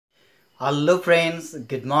Hello friends,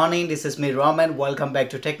 good morning. This is me Roman. Welcome back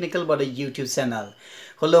to Technical Bodo YouTube channel.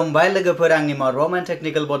 खुलुमबाय लोगोफोर आंनि Roman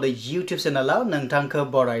Technical Bodo YouTube channelआव नोंथांखौ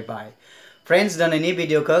बरायबाय. Friends, दिनैनि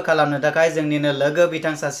भिडिअखौ खालामनो थाखाय जोंनिनो लोगो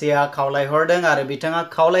बिथां सासेया खावलायहरदों आरो बिथाङा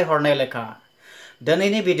खावलायहरनाय लेखा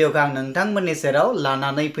दिनैनि भिडिअखौ आं नोंथांमोननि सेराव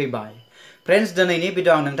लानानै फैबाय. Friends, दिनैनि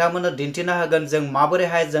भिडिअ आं नोंथांमोननो दिन्थिनो होगोन जों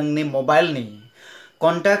माबोरैहाय जोंनि मबाइलनि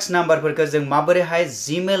कन्टेक्ट नाम्बारफोरखौ जों माबोरैहाय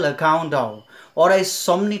Gmail एकाउन्टआव अराय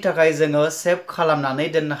समनि थाखाय जोङो सेभ खालामनानै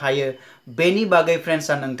दोननो हायो बेनि बागै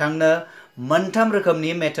फ्रेन्ड्सआ नोंथांनो मोनथाम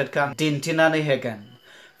रोखोमनि मेथडखौ दिन्थिनानै होगोन.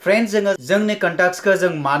 फ्रेन्ड्स, जोङो जोंनि कन्टेक्ट्सखौ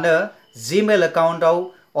जों मानो Gmail एकाउन्टआव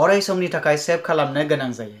अराय समनि थाखाय सेभ खालामनो गोनां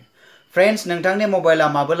जायो. फ्रेन्ड्स, नोंथांनि मबाइला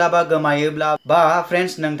माब्लाबा गोमायोब्ला बा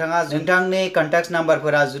फ्रेन्ड्स नोंथाङा नोंथांनि कन्टेक्ट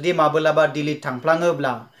नाम्बारफोरा जुदि माब्लाबा डिलीट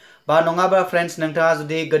थांफ्लाङोब्ला बा नङाबा फ्रेन्ड्स नोंथाङा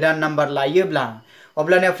जुदि गोदान नाम्बार लायोब्ला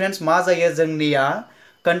अब्लानिया फ्रेन्ड्स मा जायो जोंनिया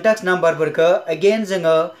कन्टेक्ट नाम्बारफोरखौ अगेन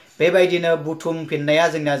जोङो बेबायदिनो बुथुमफिननाया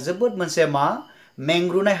जोंना जोबोद मोनसे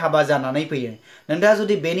मेंग्रुनाय हाबा जानानै फैयो. नोंथाङा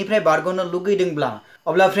जुदि बेनिफ्राय बारग'नो लुगैदोंब्ला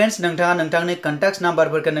अब्ला फ्रेन्ड्स नोंथाङा नोंथांनि कन्टेक्ट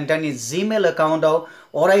नाम्बारफोरखौ नोंथांनि Gmail एकाउन्टआव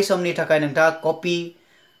अराय समनि थाखाय नोंथाङा कपि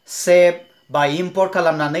सेभ बा इम्पर्ट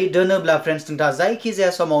खालामनानै दोनोब्ला फ्रेन्ड्स नोंथाङा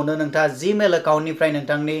जायखिजाया समावनो नोंथाङा Gmail एकाउन्टनिफ्राय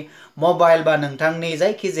नोंथांनि मबाइल बा नोंथांनि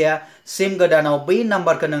जायखिजाया सिम गोदानाव बै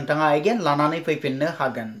नाम्बारखौ नोंथाङा अगेन लानानै फैफिननो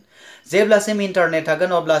हागोन. जेब्लासिम इन्टारनेट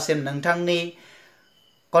थागोन अब्लासिम नोंथांनि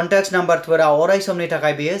कन्टेक्ट नाम्बारफोरा अराय समनि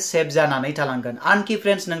थाखाय बेयो सेभ जानानै थालांगोन. आनकि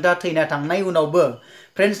फ्रेन्ड्स नोंथाङा थैना थांनाय उनावबो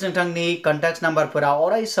फ्रेन्ड्स नोंथांनि कन्टेक्ट नाम्बारफोरा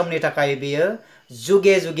अराय समनि थाखाय बेयो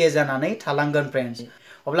जुगे जुगे जानानै थालांगोन फ्रेन्ड्स.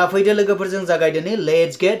 अब्ला फैदो लोगोफोरजों जागायदोनि.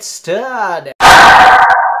 Let's get start.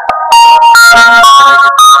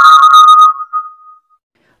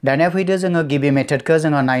 दानिया फैदो जोङो गिबि मेथडखौ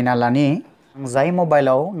जोङो नायना लानि. जाय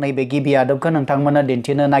मबाइलाव नैबे गिबि आदबखौ नोंथांमोननो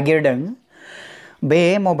दिन्थिनो नागिरदों बे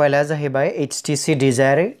मबाइला जाहैबाय HTC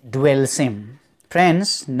Desire Dual SIM. Friends,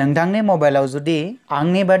 नोंथांनि मबाइलाव जुदि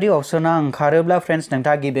आंनि बादि अपसना ओंखारोब्ला फ्रेन्ड्स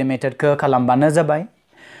नोंथाङा गिबि मेथडखौ खालामबानो जाबाय.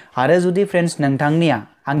 आरो जुदि फ्रेन्ड्स नोंथांनिया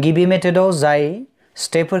आं गिबि मेथडआव जाय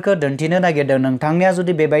स्टेपफोरखौ दिन्थिनो नागिरदों नोंथांनिया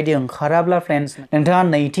जुदि बेबायदि ओंखाराब्ला फ्रेन्ड्स नोंथाङा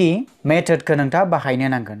नैथि मेथडखौ नोंथाङा बाहायनो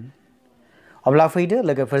नांगोन. अब्ला फैदो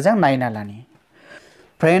लोगोफोरजों नायना लानि.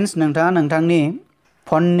 फ्रेन्ड्स, नोंथाङा नोंथांनि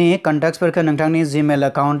फननि कन्टेक्ट्सफोरखौ नोंथांनि Gmail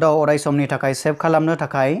एकाउन्टआव अराय समनि थाखाय सेभ खालामनो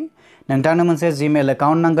थाखाय नोंथांनो मोनसे Gmail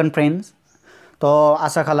एकाउन्ट नांगोन फ्रेन्ड्स.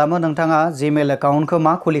 आसा खालामो नोंथाङा Gmail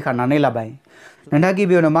एकाउन्टखौ खुलिखानानै लाबाय. नोंथाङा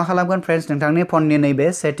गिबियावनो मा खालामगोन फ्रेन्ड्स नोंथांनि फननि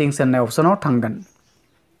नैबे सेटिंस होननाय अपसनाव थांगोन.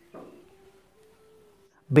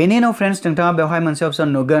 बेनि उनाव फ्रेन्ड्स नोंथाङा बेवहाय मोनसे अपसन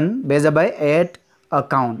नुगोन बे जाबाय एड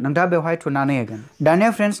एकाउन्ट. नोंथाङा बेवहाय थुनानै होगोन. दानिया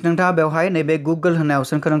फ्रेन्ड्स नोंथाङा बेवहाय नैबे गुगोल होननाय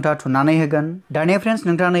अपसनखौ नोंथाङा थुनानै होगोन. दानिया फ्रेन्ड्स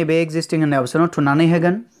नोंथाङा नैबे एक्जिस्टिं होननाय अपसनाव थुनानै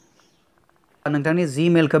होगोन. नोंथांनि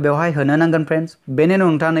Gmailखौ बेवहाय होनो नांगोन फ्रेन्ड्स. बेनि उनाव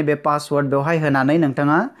नोंथाङा नैबे पासवर्ड बेवहाय होनानै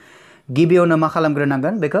नोंथाङा गिबियावनो मा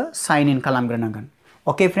खालामग्रोनांगोन बेखौ साइन इन खालामग्रोनांगोन.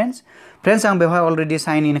 अके फ्रेन्ड्स. फ्रेन्ड्स आं बेवहाय अलरेडि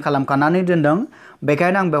साइन इन खालामखानानै दोनदों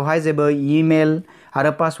बेखायनो आं बेवहाय जेबो इमेल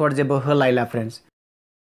आरो पासवर्ड जेबो होलायला फ्रेन्ड्स.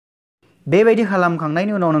 बेबायदि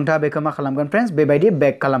खालामखांनायनि उनाव नोंथाङा बेखौ मा खालामगोन फ्रेन्ड्स बेबायदि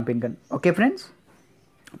बेक खालामफिनगोन. अके फ्रेन्ड्स.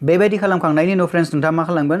 बेबायदि खालामखांनायनि उनाव फ्रेन्ड्स नोंथाङा मा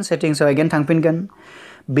खालामगोन सेटिंसआव अगेन थांफिनगोन.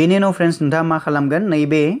 बेनि उनाव फ्रेन्ड्स नोंथाङा मा खालामगोन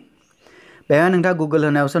नैबे बेवहाय नोंथाङा गुगोल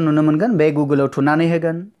होनाय अपसन नुनो मोनगोन. बे गुगोलाव थुनानै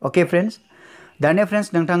होगोन. अके फ्रेन्ड्स. दानिया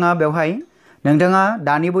फ्रेन्ड्स नोंथाङा बेवहाय नोंथाङा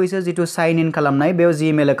दानि बावैसो जिथु साइन इन खालामनाय बेयाव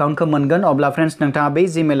Gmail एकाउन्टखौ मोनगोन. अब्ला फ्रेन्ड्स नोंथाङा बै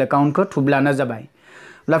Gmail एकाउन्टखौ थुब्लानो जाबाय.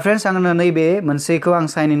 अब्ला फ्रेन्ड्स आंनो नैबे मोनसेखौ आं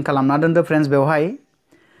साइन इन खालामना दोनदों फ्रेन्ड्स बेवहाय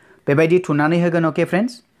बेबायदि थुनानै होगोन. अके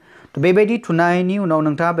फ्रेन्ड्स. बेबायदि थुनायनि उनाव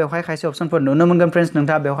नोंथाङा बेवहाय खायसे अपसनफोर नुनो मोनगोन फ्रेन्ड्स.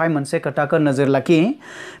 नोंथाङा बेवहाय मोनसे खोथाखौ नोजोर लाखि.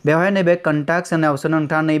 बेवहाय नैबे कन्टेक्ट्स होननाय अपसनाव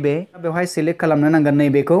नोंथाङा नैबे बेवहाय सिलेक्ट खालामनो नांगोन.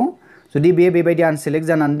 नैबेखौ जुदि बेयो बेबायदि आनसिलेक्ट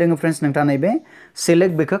जानानै दङ फ्रेन्ड्स नोंथाङा नैबे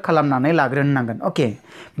सिलेक्ट बेखौ खालामनानै लाग्रोनो नांगोन. अके.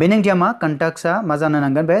 बेनि ओंथिया मा कन्टेक्ट्सआ मा जानो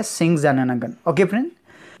नांगोन बे सिंक जानो नांगोन. अके फ्रेन्ड.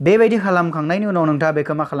 बेबायदि खालामखांनायनि उनाव नोंथाङा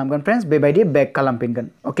बेखौ मा खालामगोन फ्रेन्ड्स बेबायदि बेक खालामफिनगोन.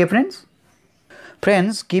 अके फ्रेन्ड्स.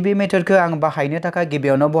 फ्रेन्ड्स गिबि मेथडखौ आं बाहायनो थाखाय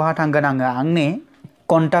गिबियावनो बहा थांगोन आङो आंनि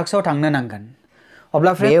कन्टेक्ट्सआव थांनो नांगोन.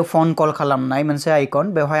 अब्ला बे फन कल खालामनाय मोनसे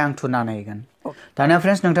आइकन बेवहाय आं थुनानै होगोन. दानिया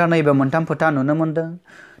फ्रेन्ड्स नोंथाङा नैबे मोनथाम फोथा नुनो मोनदों.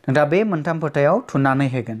 नोंथाङा बे मोनथाम फोथायाव थुनानै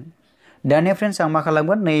होगोन. दानिया फ्रेन्ड्स आं मा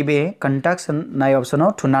खालामगोन नैबे कन्टेक्ट्स होननाय अपसनाव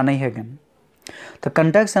थुनानै होगोन.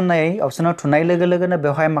 कन्टेक्ट्स होननाय अपसनाव थुनाय लोगो लोगोनो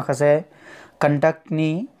बेवहाय माखासे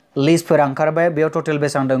कन्टेक्टनि लिस्टफोरा ओंखारबाय. बेयाव टटेल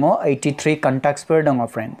बेसेबां दङ 83 कन्टेक्ट्सफोर दङ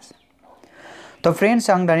फ्रेन्ड्स. फ्रेन्ड्स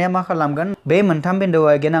आं दानिया मा खालामगोन बे मोनथाम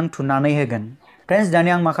बिन्दोआव अगेन आं थुनानै होगोन. फ्रेन्ड्स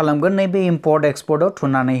दानिया आं मा खालामगोन नैबे इम्पर्ट एक्सपर्टआव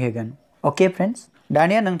थुनानै होगोन. अके फ्रेन्ड्स.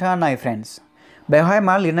 दानिया नोंथाङा नाय फ्रेन्ड्स बेवहाय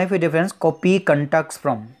मा लिरनाय फैदो फ्रेन्ड्स कपि कन्टेक्ट्स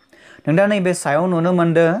फ्रम. नोंथाङा नैबे सायाव नुनो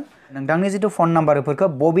मोनदों नोंथांनि जिथु फन नाम्बारफोरखौ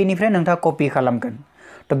बबेनिफ्राय नोंथाङा कपि खालामगोन.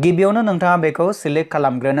 तो गिबियावनो नोंथाङा बेखौ सिलेक्ट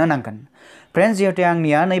खालामग्रोनो नांगोन फ्रेंड्स जिहेतु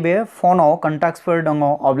आंनिया नैबे फनाव कन्टेक्ट्सफोर दङ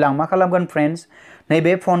अब्ला आं मा खालामगोन फ्रेंड्स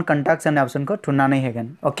नैबे फन कन्टेक्ट्स होननाय अपशनखौ थुनानै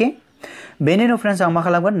होगोन ओके बेनि उनाव फ्रेंड्स आं मा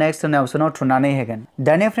खालामगोन नेक्स्ट होननाय अपशनाव थुनानै होगोन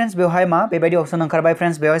दानिया फ्रेंड्स बेवहाय मा बेबायदि अपशन ओंखारबाय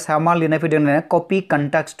फ्रेंड्स बेवहाय सायाव मा लिरनाय फैदों कपि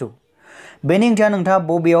कन्टेक्ट्स टु बेनि ओंथिया नोंथाङा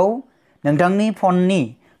बबेयाव नोंथांनि फननि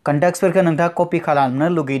कन्टेक्ट्सफोरखौ नोंथाङा कपि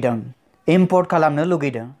खालामनो लुगैदों इम्पर्ट खालामनो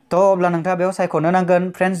लुगैदों तो अब्ला नोंथाङा बेयाव सायख'नो नांगोन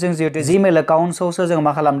फ्रेंड्स जों जिहेतु जीमेल एकाउन्टआवसो जों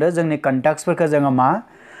मा खालामदों जोंनि कन्टेक्ट्सफोरखौ जोङो मा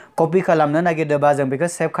कपि खालामनो नागिरदों बा जों बेखौ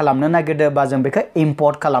सेभ खालामनो नागिरदों बा जों बेखौ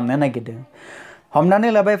इम्पर्ट खालामनो नागिरदों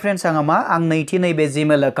हमनानै लाबाय फ्रेंड्स आङो मा आं नैथि नैबे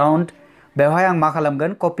जीमेल एकाउन्ट बेवहाय आं मा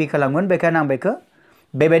खालामगोन कपि खालामगोन बेखायनो आं बेखौ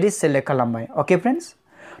बेबायदि सिलेक्ट खालामबाय ओके फ्रेंड्स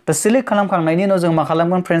तो सिलेक्ट खालामखांनायनि उनाव जों मा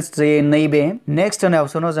खालामगोन फ्रेंड्स जे नैबे नेक्स्ट होननाय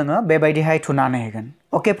अपशनाव जोङो बेबायदिहाय थुनानै होगोन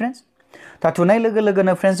ओके फ्रेंड्स दा थुनाय लोगो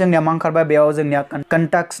लोगोनो फ्रेंड्स जोंनिया मा ओंखारबाय बेयाव जोंनिया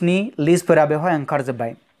कन्टेक्ट्सनि लिस्टफोरा बेवहाय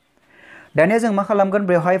ओंखारजोब्बाय दानिया जों मा खालामगोन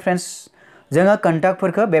बेवहाय फ्रेंड्स जोङो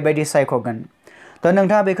कन्टेक्टफोरखौ बेबायदि सायख'गोन तो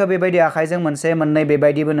नोंथाङा बेखौ बेबायदि आखाइजों मोनसे मोननै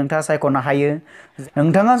बेबायदिबो नोंथाङा सायख'नो हायो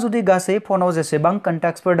नोंथाङा जुदि गासै फनाव जेसेबां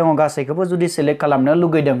कन्टेक्ट्सफोर दङ गासैखौबो जुदि सिलेक्ट खालामनो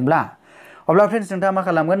लुगैदोंब्ला अब्ला फ्रेंड्स नोंथाङा मा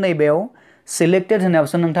खालामगोन नैबेयाव सिलेक्टेड होननाय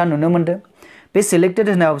अपशन नोंथाङा नुनो मोनदों बे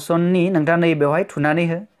सिलेक्टेड होननाय अपशननि नोंथाङा नैबेवहाय थुनानै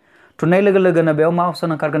हो थुनाय लोगो लोगोनो बेयाव मा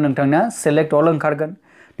अपशन ओंखारगोन नोंथांना सिलेक्ट अल ओंखारगोन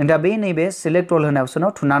नोंथाङा बे नैबे सिलेक्ट अल होननाय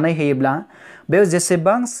अपशनाव थुनानै होयोब्ला बेयाव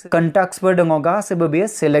जेसेबां कन्टेक्ट्सफोर दङ गासैबो बेयो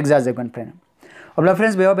सिलेक्ट जाजोबगोन फ्रेंड अब्ला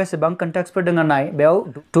फ्रेंड्स बेयाव बेसेबां कन्टेक्ट्सफोर दङ नाय बेयाव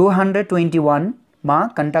 221 मा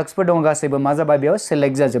कन्टेक्ट्सफोर दङ गासैबो मा जाबाय बेयाव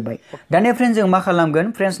सिलेक्ट जाजोब्बाय दानिया फ्रेंड्स जों मा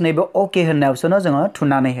खालामगोन फ्रेंड्स नैबे अके होननाय अपशनाव जोङो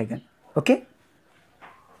थुनानै होगोन ओके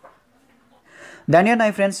दानिया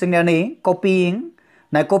नाय फ्रेंड्स जोंनिया नै कपिंग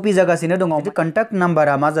नाय कपि जागासिनो दङ कन्टेक्ट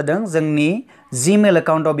नाम्बारा मा जादों जोंनि जीमेल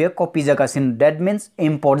एकाउन्टआव बेयो कपि जागासिनो दैट मीन्स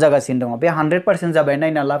इम्पर्ट जागासिनो दङ बे 100% जाबाय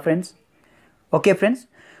नायना ला फ्रेंड्स ओके फ्रेंड्स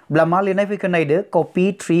अब्ला मा लिरनाय फैखो नायदो कपि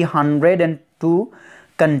 302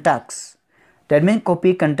 कन्टेक्ट्स दैट मीन्स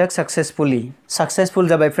कपि कन्टेक्ट सक्सेसफुल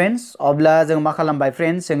जाबाय फ्रेंड्स अब्ला जों मा खालामबाय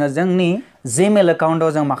फ्रेंड्स जोङो जोंनि जीमेल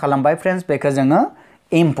एकाउन्टआव जों मा खालामबाय फ्रेंड्स बेखौ जोङो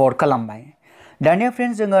इम्पर्ट खालामबाय दानिया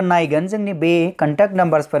फ्रेंड्स जोङो नायगोन जोंनि बे कन्टेक्ट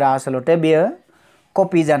नाम्बार्सफोरा आसलते बेयो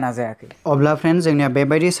कपि जाना जायाखै अब्ला फ्रेंड्स जोंनिया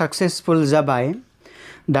बेबायदि सक्सेसफुल जाबाय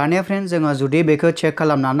दानिया फ्रेंड्स जोङो जुदि बेखौ चेक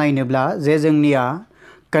खालामना नायनोब्ला जे जोंनिया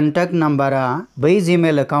कन्टेक्ट नाम्बारा बै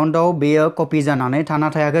जीमेल एकाउन्टआव बेयो कपि जानानै थाना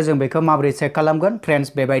थायाखै जों बेखौ माबोरै चेक खालामगोन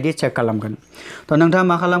फ्रेंड्स बेबायदि चेक खालामगोन तो नोंथाङा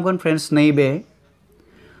मा खालामगोन फ्रेंड्स नैबे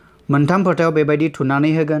मोनथाम फोथायाव बेबायदि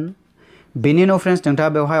थुनानै होगोन बेनि उनाव फ्रेंड्स नोंथाङा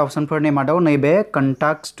बेवहाय अपशनफोरनि मादाव नैबे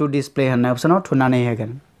कन्टेक्ट्स टु डिसप्ले होननाय अपशनाव थुनानै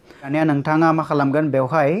होगोन दानिया नोंथाङा मा खालामगोन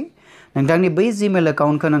बेवहाय नोंथांनि बै जीमेल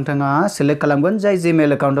एकाउन्टखौ नोंथाङा सिलेक्ट खालामगोन जाय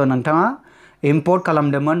जीमेल एकाउन्टआव नोंथाङा इम्पर्ट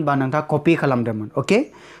खालामदोंमोन बा नोंथाङा कपि खालामदोंमोन ओके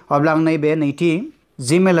अब्ला आं नैबे नैथि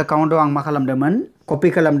जीमेल एकाउन्टआव आं मा खालामदोंमोन कपि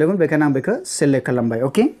खालामदोंमोन बेखायनो आं बेखौ सिलेक्ट खालामबाय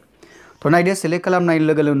ओके तो नायदो सिलेक्ट खालामनाय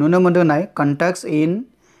लोगो लोगो नुनो मोनदों नाय कन्टेक्ट्स इन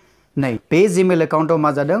नै बे जीमेल एकाउन्टआव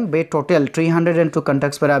मा जादों बे टोटल 302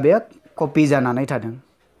 कन्टेक्ट्सफोरा बे कपि जानानै थादों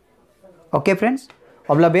ओके फ्रेंड्स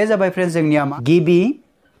अब्ला बे जाबाय फ्रेंड्स जोंनिया गिबि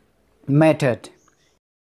मेथड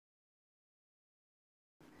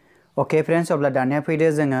ओके फ्रेंड्स अब्ला दानिया फैदो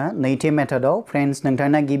जोङो नैथि मेथडआव फ्रेंड्स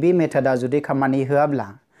नोंथांना गिबि मेथडआ जुदि खामानि होआब्ला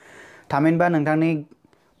थामहिनबा नोंथांनि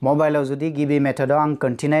मबाइलाव जुदि गिबि मेथडआव आं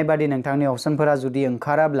खोन्थिनाय बादि नोंथांनि अपशनफोरा जुदि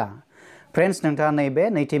ओंखाराब्ला फ्रेंड्स नोंथाङा नैबे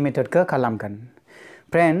नैथि मेथडखौ खालामगोन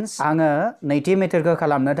फ्रेंड्स आङो नैथि मेथडखौ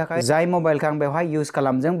खालामनो थाखाय जाय मबाइलखौ आं बेवहाय इउज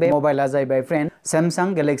खालामदों बे मबाइला जाहैबाय friend सैमसां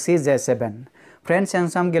Galaxy J7 friends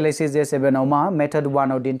सैमसां Galaxy J7 आव मा मेथड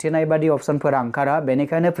 1 आव दिन्थिनाय बादि अपशनफोरा ओंखारा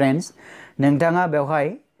बेनिखायनो फ्रेंड्स नोंथाङा बेवहाय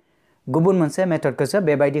गुबुन मोनसे मेथडखौसो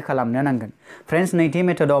बेबायदि खालामनो नांगोन फ्रेंड्स नैथि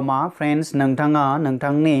मेथडआव मा फ्रेंड्स नोंथाङा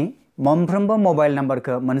नोंथांनि मोनफ्रोमबो मबाइल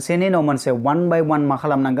नाम्बारखौ मोनसेनि उनाव मोनसे 1 by 1 मा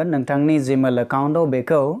खालामनांगोन नोंथांनि जीमेल एकाउन्टआव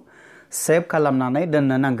बेखौ सेभ खालामनानै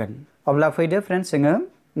दोननो नांगोन अब्ला फैदो फ्रेंड्स जोङो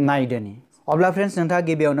नायदोनि अब्ला फ्रेंड्स नोंथाङा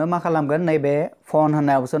गिबियावनो मा खालामगोन नैबे फन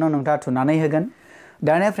होननाय अपशनाव नोंथाङा थुनानै होगोन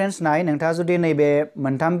दानिया फ्रेंड्स नाय नोंथाङा जुदि नैबे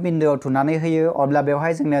मोनथाम बिन्दोआव थुनानै होयो अब्ला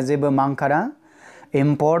बेवहाय जोंनिया जेबो मा ओंखारा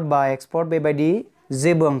इम्पर्ट बा एक्सपर्ट बेबायदि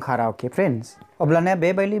जेबो ओंखारा ओके फ्रेंड्स अब्लाना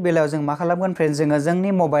बेबायदि बेलायाव जों मा खालामगोन फ्रेंड्स जोङो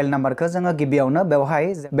जोंनि मबाइल नाम्बारखौ जोङो गिबियावनो बेवहाय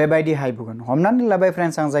बेबायदिहाय बुगोन हमनानै लाबाय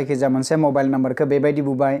फ्रेंड्स आं जायखिजाया मोनसे मबाइल नाम्बारखौ बेबायदि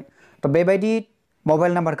बुबाय तो बेबायदि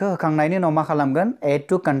मबाइल नाम्बारखौ होखांनायनि उनाव मा खालामगोन एड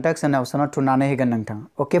टु कन्टेक्ट्स होननाय अपशनाव थुनानै होगोन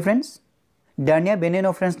नोंथाङा ओके फ्रेंड्स दानिया बेनि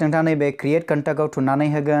उनाव फ्रेंड्स नोंथाङा नैबे क्रिएट कन्टेक्टआव थुनानै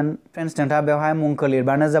होगोन फ्रेंड्स नोंथाङा बेवहाय मुंखौ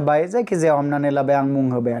लिरबानो जाबाय जायखिजाया हमनानै लाबाय आं मुं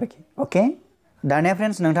होबाय आरोखि ओके दानिया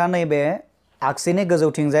फ्रेंड्स नोंथाङा नैबे आगसिनि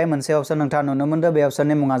गोजौथिंजाय मोनसे अपशन नोंथाङा नुनो मोनदों बे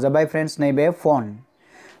अपशननि मुङा जाबाय फ्रेंड्स नैबे फन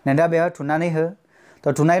नोंथाङा बेयाव थुनानै हो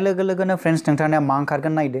तो थुनाय लोगो लोगोनो फ्रेंड्स नोंथांनिया मा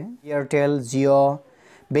ओंखारगोन नायदो एयारटेल जिअ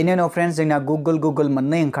बेनि उनाव फ्रेंड्स जोंना गुगल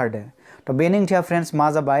मोननै ओंखारदो तो बेनि ओंथिया फ्रेंड्स मा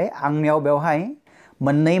जाबाय आंनियाव बेवहाय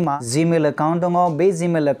मोननै मा जीमेल एकाउन्ट दङ बे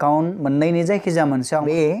जीमेल एकाउन्ट मोननैनि जायखिजाया मोनसेयाव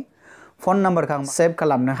बे फन नम्बरखौ आं सेभ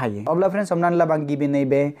खालामनो हायो अब्ला फ्रेंड्स हमनानै लाबा आं गिबि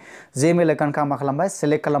नैबे जीमेल एकाउन्टखौ आं मा खालामबाय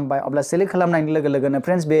सेलेक्ट खालामबाय अब्ला सेलेक्ट खालामनायनि लोगो लोगोनो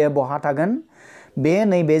फ्रेंड्स बेयो बहा थागोन बे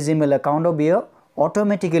नैबे जीमेल एकाउन्टआव बेयो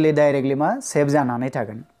अटोमेटिकली डाइरेक्टली मा सेभ जानानै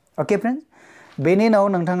थागोन ओके फ्रेंड्स बेनि उनाव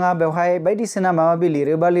नोंथाङा बेवहाय बायदिसिना माबा माबि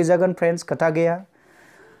लिरोबा लिरजागोन फ्रेंड्स खोथा गैया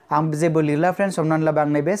आं जेबो लिरला फ्रेंड्स हमनानै लाबा आं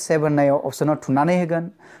नैबे सेभ होननाय अपसनाव थुनानै होगोन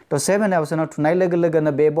तो सेभ होननाय अपसनाव थुनाय लोगो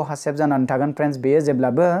लोगोनो बे बहा सेभ जानानै थागोन फ्रेंड्स बेयो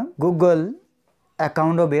जेब्लाबो गुगोल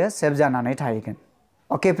एकाउन्टआव बेयो सेभ जानानै थाहैगोन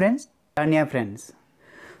ओके फ्रेंड्स दानिया फ्रेंड्स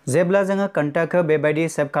जेब्ला जोङो कन्टेक्टखौ बेबायदि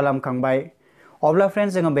सेभ खालामखांबाय अब्ला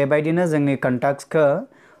फ्रेंड्स जोङो बेबायदिनो जोंनि कन्टेक्टसखौ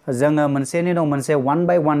जोङो मोनसेनि उनाव मोनसे वान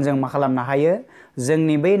बाय वान जों मा खालामनो हायो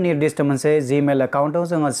जोंनि बै निर्दिष्ट मोनसे जीमेल एकाउन्टआव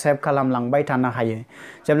जोङो सेभ खालामलांबाय थानो हायो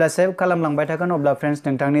जेब्ला सेभ खालामलांबाय थागोन अब्ला फ्रेंड्स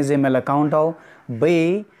नोंथांनि जीमेल एकाउन्टआव बै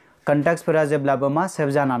कन्टेक्टसफोरा जेब्लाबो मा सेभ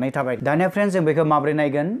जानानै थाबाय दानिया फ्रेंड्स जों बेखौ माबोरै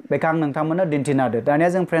नायगोन बेखौ आं नोंथांमोननो दिन्थिना होदो दानिया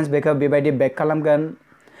जों फ्रेंड्स बेखौ बेबायदि बेक खालामगोन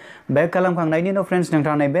बेक खालामखांनायनि उनाव फ्रेंड्स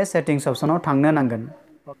नोंथाङा नैबे सेटिंग्स अपसनाव थांनो नांगोन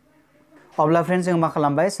अब्ला फ्रेंड्स जों मा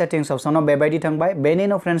खालामबाय सेटिंग्स अपसनाव बेबायदि थांबाय बेनि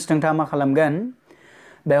उनाव फ्रेंड्स नोंथाङा मा खालामगोन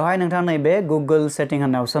बेवहाय नोंथाङा नैबे गुगोल सेटिं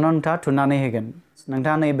होननाय अपसनाव नोंथाङा थुनानै होगोन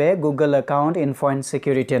नोंथाङा नैबे Google account info end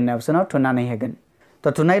security होननाय अपसनाव थुनानै होगोन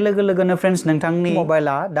तो थुनाय लोगो लोगोनो फ्रेंड्स नोंथांनि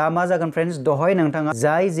मबाइला दा मा जागोन फ्रेंड्स दहाय नोंथाङा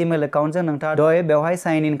जाय जीमेल एकाउन्टजों नोंथाङा दहाय बेवहाय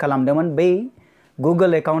साइन इन खालामदोंमोन बै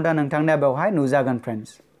गुगोल एकाउन्टआ नोंथांनिया बेवहाय नुजागोन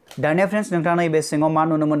फ्रेंड्स दानिया फ्रेंड्स नोंथाङा नैबे सिङाव मा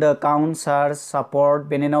नुनो मोनदों एकाउन्ट सार्च सापर्ट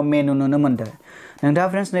बेनि उनाव मेनु नुनो मोनदों नोंथाङा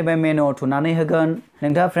फ्रेंड्स नैबे मेनुआव थुनानै होगोन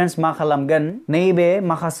नोंथाङा फ्रेंड्स मा खालामगोन नैबे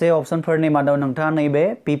माखासे अपसनफोरनि मादाव नोंथाङा नैबे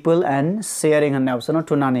पिपल एन्ड शेयारिं होननाय अपसनाव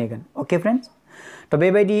थुनानै होगोन ओके फ्रेंड्स तो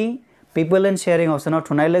बेबायदि पिपल एन्ड शेयारिं अपसनाव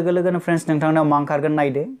थुनाय लोगो लोगोनो फ्रेंड्स नोंथांनाव मा ओंखारगोन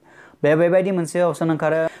नायदो बेबायदि मोनसे अपसन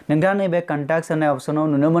ओंखारो नोंथाङा नैबे कन्टेक्ट्स होननाय अपसनाव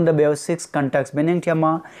नुनो मोनदों बेयाव 6 कन्टेक्ट्स बेनि ओंथिया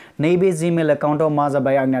मा नैबे जीमेल एकाउन्टआव मा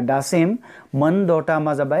जाबाय आंनिया दासिम मोन 10टा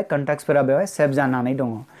मा जाबाय कन्टेक्ट्सफोरा बेवहाय सेभ जानानै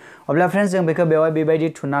दङ अब्ला फ्रेंड्स जों बेखौ बेवहाय बेबायदि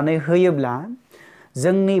थुनानै होयोब्ला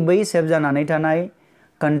जोंनि बै सेभ जानानै थानाय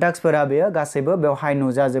कन्टेक्ट्सफोरा बेयो गासैबो बेवहाय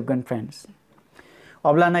नुजाजोबगोन फ्रेंड्स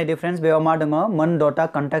अब्ला नायदो फ्रेंड्स बेयाव मा दङ मोन 10टा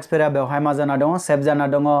कन्टेक्ट्सफोरा बेवहाय मा जाना दङ सेभ जाना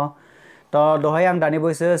दङ तो दहाय आं दानि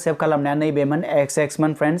बावैसो सेभ खालामनाया नैबेमोन XX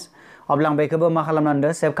मोन फ्रेंड्स अब्ला आं बेखौबो मा खालामना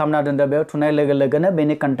दोनदो सेभ खालामना दोनदो बेयाव थुनाय लोगो लोगोनो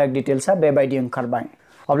बेनि कन्टेक्ट डिटेल्सआ बेबायदि ओंखारबाय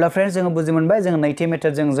अब्ला फ्रेंड्स जोङो बुजि मोनबाय जों नैथि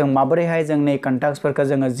मेथडजों जों माबोरैहाय जोंनि कन्टेक्ट्सफोरखौ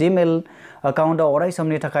जोङो जीमेल एकाउन्टआव अराय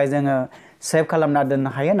समनि थाखाय जोङो सेभ खालामना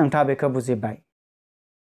दोननो हायो नोंथाङा बेखौ बुजिबाय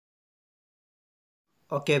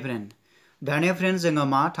ओके फ्रेंड दानिया फ्रेंड्स जोङो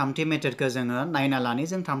मा थामथि मेथडखौ जोङो नायना लानि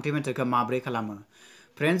जों थामथि मेथडखौ माबोरै खालामो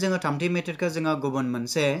फ्रेंड्स जोङो थामथि मेथडखौ जोङो गुबुन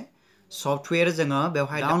मोनसे सफ्टवेयर जोङो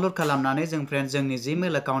बेवहाय डाउनलोड खालामनानै जों फ्रेंड्स जोंनि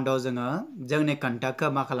जीमेल एकाउन्टआव जोङो जोंनि कन्टेक्टखौ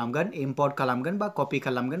मा खालामगोन इम्पर्ट खालामगोन बा कपि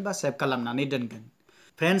खालामगोन बा सेभ खालामनानै दोनगोन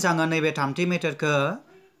फ्रेंड्स आङो नैबे थामथि मेथडखौ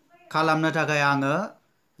खालामनो थाखाय आङो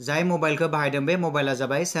जाय मबाइलखौ बाहायदों बे मबाइला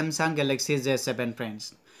जाबाय Samsung Galaxy J7 फ्रेंड्स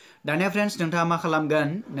दानिया फ्रेंड्स नोंथाङा मा खालामगोन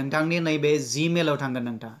नोंथांनि नैबे जीमेलाव थांगोन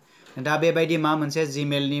नोंथाङा बेबायदि मा मोनसे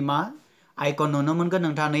जीमेलनि मा आइकन नुनो मोनगोन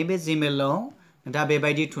नोंथाङा नैबे जीमेलाव नोंथाङा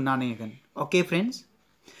बेबायदि थुनानै होगोन ओके फ्रेंड्स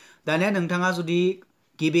दानिया नोंथाङा जुदि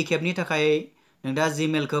गिबि खेबनि थाखाय नोंथाङा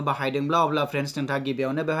जीमेलखौ बाहायदोंब्ला अब्ला फ्रेंड्स नोंथाङा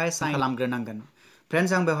गिबियावनो बेवहाय साइन खालामग्रोनांगोन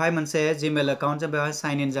फ्रेंड्स आं बेवहाय मोनसे जीमेल एकाउन्टजों बेवहाय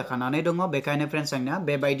साइन इन जाखानानै दङ बेखायनो फ्रेंड्स आंना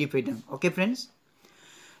बेबायदि फैदों ओके फ्रेंड्स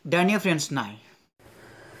दानिया फ्रेंड्स नाय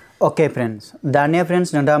ओके फ्रेंड्स दानिया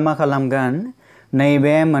फ्रेंड्स नोंथाङा मा खालामगोन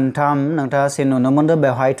नैबे मोनथाम नोंथाङा सिन नुनो मोनदों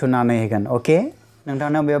बेवहाय थुनानै होगोन ओके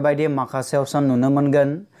नोंथांनाव बेबायदि माखासे अपसन नुनो मोनगोन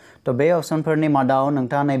तो बे अपसनफोरनि मादाव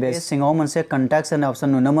नोंथाङा नैबे सिङाव मोनसे कन्टेक्ट्स होननाय अपसन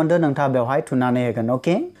नुनो मोनदों नोंथाङा बेवहाय थुनानै होगोन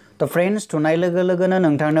ओके तो फ्रेंड्स थुनाय लोगो लोगोनो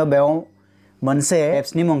नोंथांनाव बेयाव मोनसे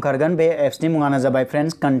एप्सनि मुं ओंखारगोन बे एप्सनि मुङानो जाबाय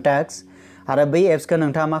फ्रेंड्स कन्टेक्ट्स आरो बै एप्सखौ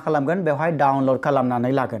नोंथाङा मा खालामगोन बेवहाय डाउनलोड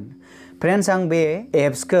खालामनानै लागोन फ्रेंड्स आं बे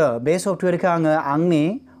एप्सखौ बे सफ्टवेयरखौ आङो आंनि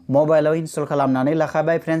मबाइलाव इनस्टल खालामनानै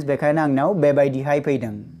लाखाबाय फ्रेंड्स बेखायनो आंनाव बेबायदिहाय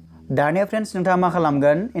फैदों दानिया फ्रेंड्स नोंथाङा मा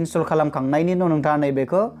खालामगोन इनस्टल खालामखांनायनि उनाव नोंथाङा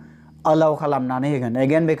नैबेखौ अलाउ खालामनानै होगोन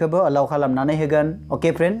एगेन बेखौबो अलाउ खालामनानै होगोन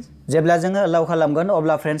ओके फ्रेंड्स जेब्ला जोङो अलाउ खालामगोन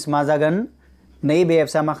अब्ला फ्रेंड्स मा जागोन नैबे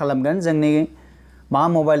एप्सआ मा खालामगोन जोंनि मा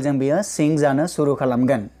मबाइलजों बियो सिंक जानो सुरु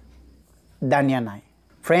खालामगोन दानिया नाय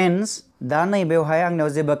फ्रेंड्स दा नैबेवहाय आंनाव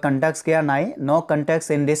जेबो कन्टेक्ट्स गैया नाय no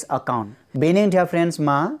contacts in this account बेनि ओंथिया फ्रेंड्स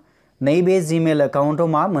मा नैबे जीमेल एकाउन्टआव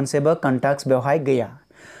मा मोनसेबो कन्टेक्ट्स बेवहाय गैया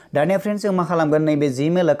दानिया फ्रेंड्स जों मा खालामगोन नैबे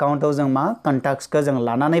जीमेल एकाउन्टआव जों मा कन्टेक्ट्सखौ जों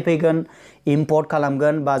लानानै फैगोन इम्पर्ट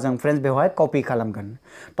खालामगोन बा जों फ्रेंड्स बेवहाय कपि खालामगोन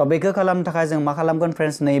तो बेखौ खालामनो थाखाय जों मा खालामगोन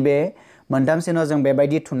फ्रेंड्स नैबे मोनथामसिनाव जों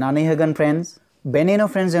बेबायदि थुनानै होगोन फ्रेंड्स बेनि उनाव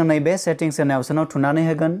फ्रेंड्स जों नैबे सेटिंग्स होननाय अपसनाव थुनानै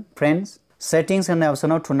होगोन फ्रेंड्स सेटिंग्स होननाय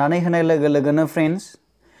अपसनाव थुनानै होनाय लोगो लोगोनो फ्रेंड्स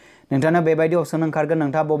नोंथांनो बेबायदि अपसन ओंखारगोन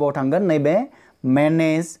नोंथाङा बबाव थांगोन नैबे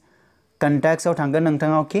मेनेज कन्टेक्ट्सआव थांगोन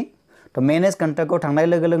नोंथाङा अके तो मेनेज कन्टेक्टआव थांनाय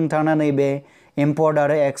लोगो लोगो नोंथाङा नैबे इम्पर्ट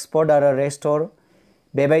आरो एक्सपर्ट आरो रेस्टोर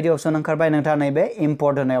बेबायदि अपसन ओंखारबाय नोंथाङा नैबे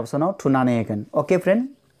इम्पर्ट होनाय अपसनाव थुनानै होगोन अके फ्रेन्ड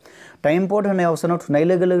दा इम्पर्ट होनाय अपसनाव थुनाय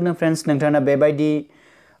लोगो लोगोनो फ्रेन्ड्स नोंथाङा बेबायदि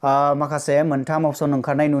माखासे मोनथाम अपसन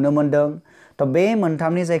ओंखारनाय नुनो मोनदों तो बे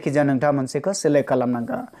मोनथामनि जायखिजाया नोंथाङा मोनसेखौ सिलेक्ट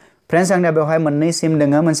खालामनांगोन फ्रेन्ड्स आंनिया बेवहाय मोननै सिम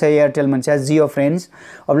दङ मोनसे एयारटेल मोनसे जिअ फ्रेन्ड्स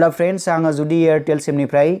अब्ला फ्रेन्ड्स आङो जुदि एयारटेल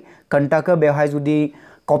सिमनिफ्राय कन्टेक्टखौ बेवहाय जुदि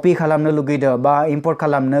कपि खालामनो लुगैदों बा इम्पर्ट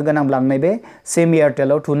खालामनो गोनांब्ला आं नैबे सिम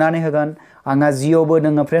एयारटेलाव थुनानै होगोन आंहा जिअबो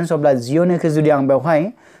दङ फ्रेन्ड्स अब्ला जिअनिखौ जुदि आं बेवहाय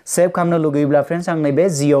सेभ खालामनो लुगैब्ला फ्रेन्ड्स आं नैबे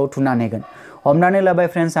जिअआव थुनानै होगोन हमनानै लाबाय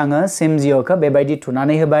फ्रेन्ड्स आङो सिम जिअखौ बेबायदि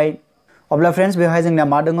थुनानै होबाय अब्ला फ्रेन्ड्स बेवहाय जोंना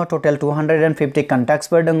मा दङ टटेल 250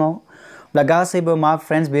 कन्टेक्ट्सफोर दङ अब्ला गासैबो मा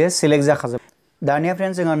फ्रेन्ड्स बेयो सिलेक्ट जाखाजोब दानिया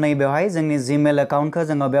फ्रेन्ड्स जोङो नैबेवहाय जोंनि जिमेल एकाउन्टखौ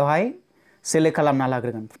जोङो बेवहाय सिलेक्ट खालामना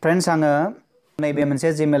लाग्रोगोन फ्रेन्ड्स आङो नैबे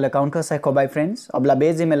मोनसे जिमेल एकाउन्टखौ सायख'बाय फ्रेन्ड्स अब्ला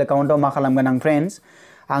बे जिमेल एकाउन्टआव मा खालामगोन आं फ्रेन्ड्स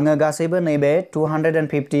आङो गासैबो नैबे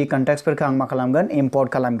 250 कन्टेक्ट्सफोरखौ आं मा खालामगोन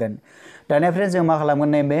इम्पर्ट खालामगोन दानिया फ्रेन्ड्स जों मा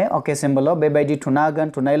खालामगोन नैबे अके सिम्बलाव बेबायदि थुना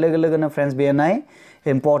होगोन थुनाय लोगो लोगोनो फ्रेन्ड्स बेयो नाय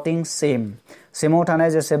इम्पर्टिं सिमाव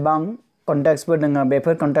थानाय जेसेबां कन्टेक्ट्सफोर दङ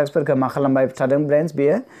बेफोर कन्टेक्ट्सफोरखौ मा खालामबाय थादों फ्रेन्ड्स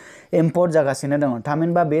बेयो इम्पर्ट जागासिनो दङ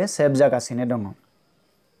थामहिनबा बेयो सेभ जागासिनो दङ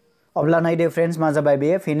अब्ला नायदो फ्रेन्ड्स मा जाबाय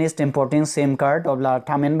बेयो फिनिश्ड इम्पर्टिं सिम कार्ड अब्ला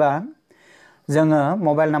थामहिनबा जोङो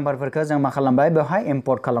मबाइल नाम्बारफोरखौ जों मा खालामबाय बेवहाय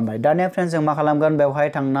इम्पर्ट खालामबाय दानिया फ्रेन्ड्स जों मा खालामगोन बेवहाय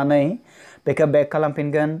थांनानै बेखौ बेक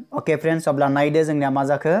खालामफिनगोन अके फ्रेन्ड्स अब्ला नायदो जोंनिया मा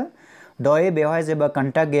जाखो दय बेवहाय जेबो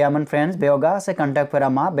कन्टेक्ट गैयामोन फ्रेन्ड्स बेयाव गासै कन्टेक्टफोरा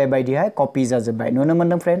मा बेबायदिहाय कपि जाजोब्बाय नुनो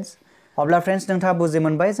मोनदों फ्रेन्ड्स अब्ला फ्रेन्ड्स नोंथाङा बुजि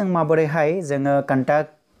मोनबाय जों माबोरैहाय जोङो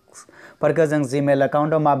कन्टेक्टफोरखौ जों जिमेल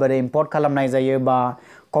एकाउन्टआव माबोरै इम्पर्ट खालामनाय जायो बा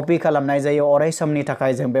कपि खालामनाय जायो अराय समनि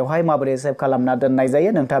थाखाय जों बेवहाय माबोरै सेभ खालामना दोननाय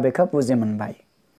जायो नोंथाङा बेखौ बुजि मोनबाय